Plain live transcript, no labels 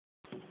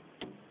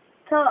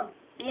Tom,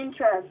 the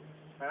intro.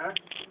 Huh?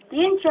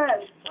 The intro.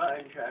 What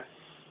intro?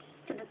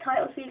 To the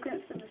title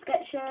sequence of the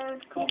sketch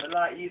show. Can't we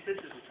like use this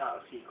as a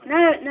title sequence?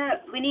 No,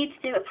 we need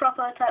to do a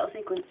proper title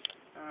sequence.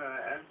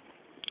 Alright then.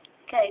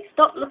 Okay,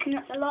 stop looking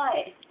at the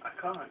light. I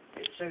can't.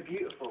 It's so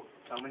beautiful.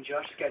 Tom and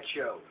Josh Sketch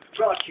Show.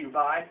 Brought to you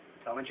by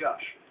Tom and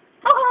Josh.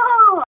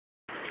 Oh!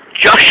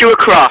 Joshua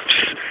Crofts.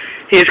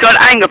 He's got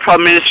an anger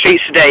problem in the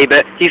streets today,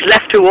 but he's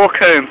left to walk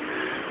home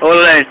all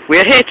alone.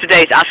 We're here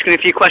today to ask him a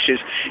few questions.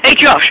 Hey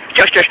Josh,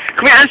 can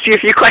we answer you a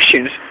few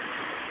questions?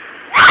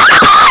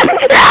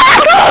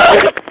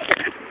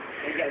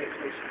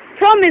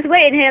 Tom is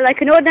waiting here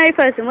like an ordinary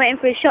person waiting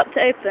for his shop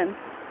to open.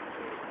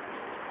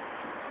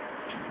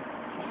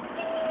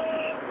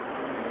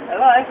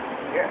 Hello?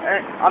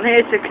 I'm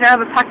here to, can I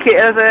have a packet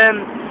of,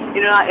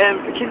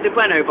 Kinder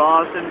Bueno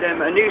bars and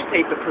a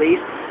newspaper, please?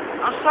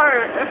 I'm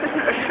sorry, this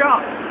isn't a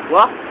shop.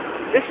 What?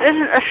 This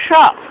isn't a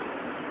shop.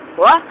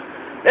 What?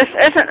 This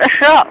isn't a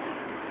shop.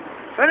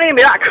 Don't give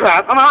me that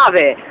crap, I'm out of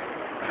here.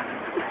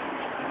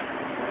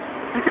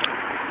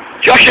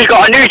 Josh has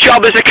got a new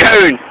job as a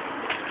cone.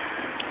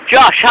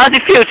 Josh, how does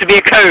it feel to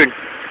be a cone?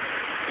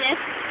 Yes.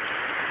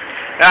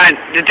 And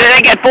do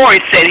they get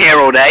boring sitting here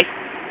all day?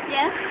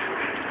 Yes.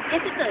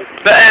 Yes, it does.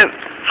 But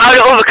how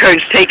do other cones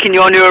take in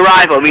your new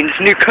arrival? I mean,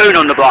 there's a new cone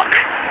on the block.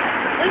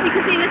 Well, you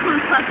can see this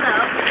one's passed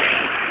out.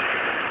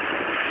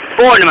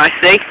 Boring them, I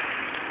see.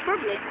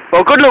 Probably.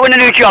 Well, good luck with a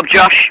new job,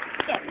 Josh.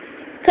 Yes.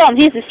 Tom,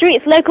 he's the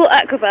street's local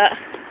acrobat.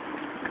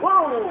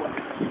 Whoa!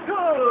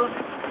 Go!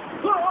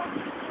 Whoa!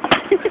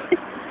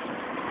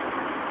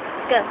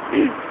 Go.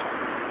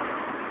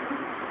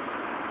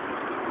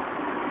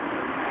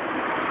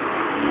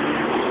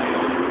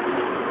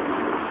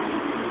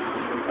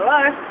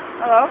 Hello?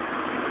 Hello?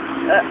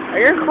 Are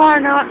you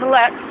inquiring out the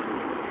let?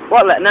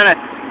 What let? No.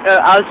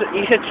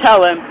 You should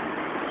tell him.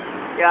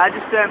 Yeah, I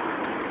just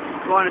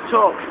want to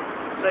talk.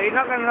 So you're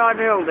not going to buy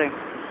the building?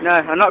 No,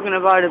 I'm not going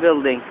to buy the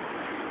building.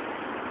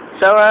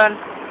 So,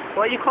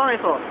 what are you calling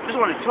for? Just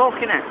want to talk,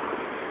 innit?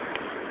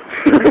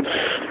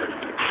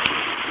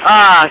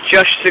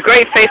 Josh is a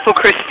great faithful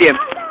Christian.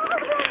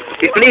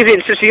 He's believed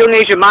it since a young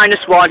age of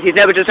 -1. He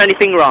never does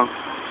anything wrong.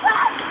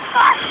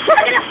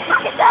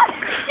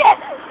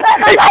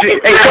 Hey, do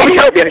you want me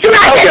to help you?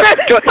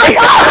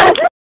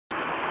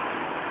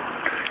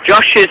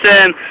 Josh is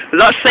a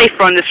lot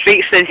safer on the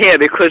streets than here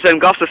because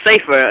goths are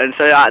safer and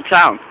so out of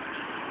town.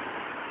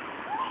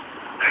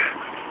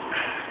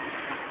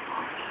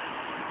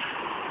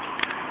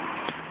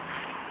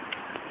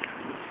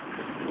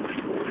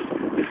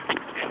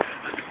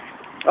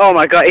 Oh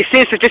my god, it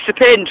seems to have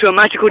disappeared into a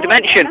magical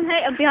dimension.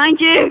 I'm behind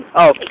you.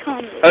 Oh,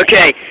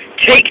 okay.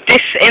 Take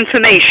this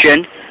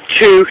information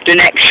to the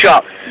next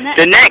shop.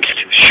 The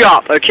next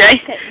shop,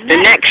 okay? The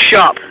next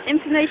shop.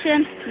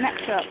 Information,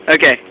 next shop.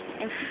 Okay.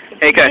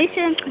 There you go.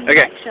 Information,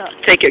 Okay. next shop.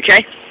 Take it,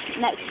 okay?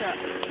 Next shop.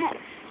 Next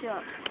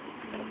shop.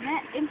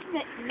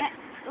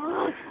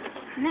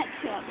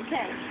 Next shop.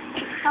 Okay.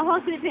 How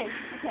hard could it be?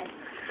 Okay.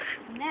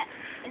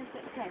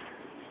 Okay.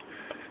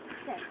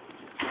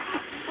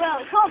 Well,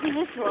 it can't be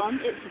this one.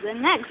 It's the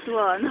next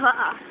one.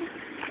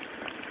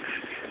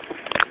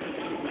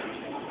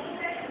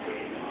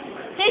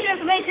 Here's your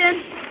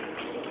information.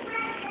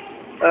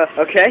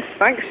 Okay.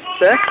 Thanks,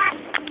 sir.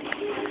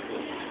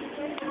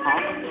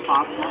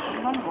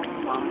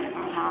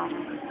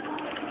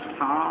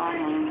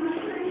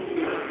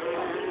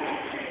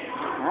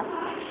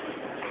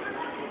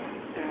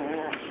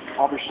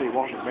 Obviously it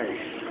wasn't me.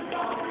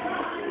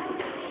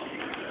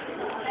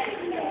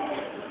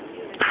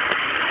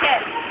 Okay.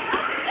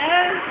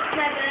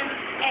 7,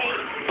 8,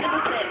 6,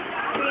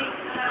 3,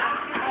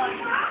 1,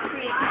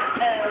 3,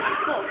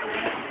 4.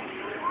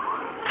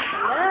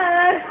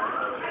 Hello.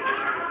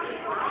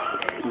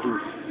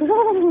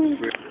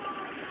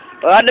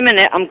 Well, at the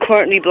minute, I'm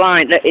currently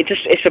blind.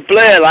 It's a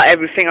blur, like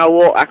everything I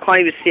walk. I can't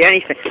even see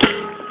anything.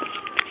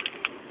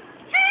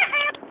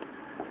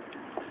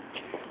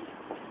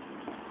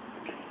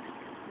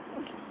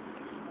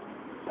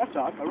 That's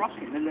like a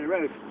rocket in the middle of the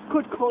road.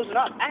 Could cause an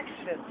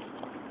accident.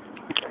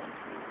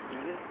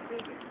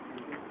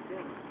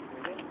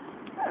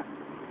 Yeah,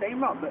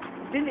 same rock, but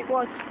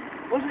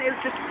wasn't it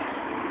just...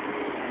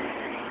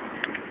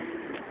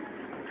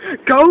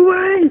 Go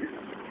away!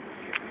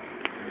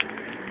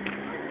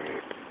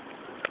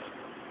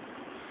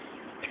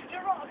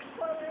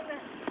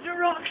 The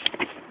rocks!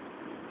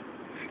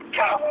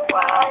 Go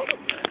away!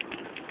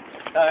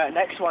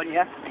 Next one,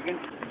 yeah? Again.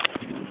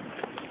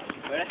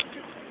 Ready?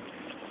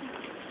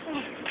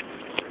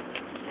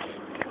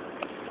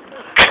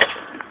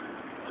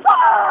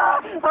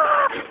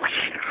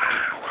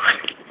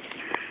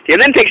 The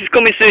Olympics is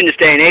coming soon this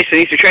day and age, so I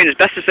need to train as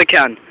best as I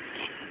can.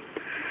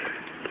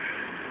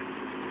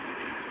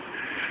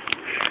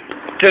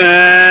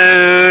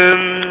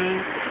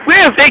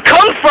 Where have they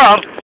come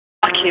from?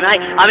 Fucking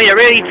mate, I'm in a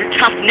really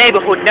tough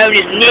neighbourhood known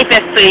as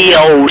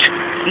Netherfield.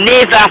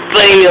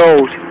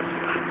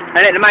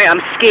 And at the moment,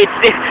 I'm scared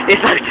stiff.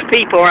 There's loads of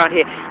people around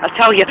here. I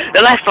tell you,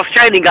 the last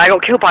Australian guy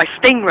got killed by a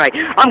stingray.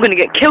 I'm going to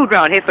get killed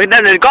around here for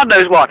God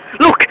knows what.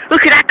 Look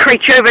at that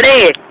creature over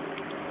there.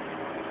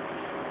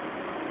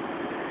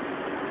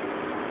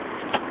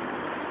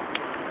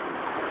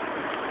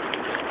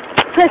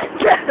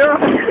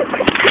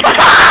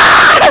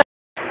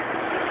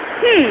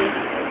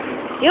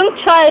 Young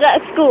child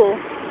at school.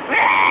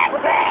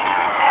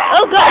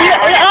 Oh God!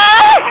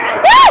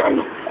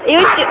 You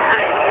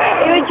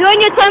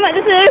enjoying your time at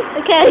the zoo?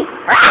 Okay.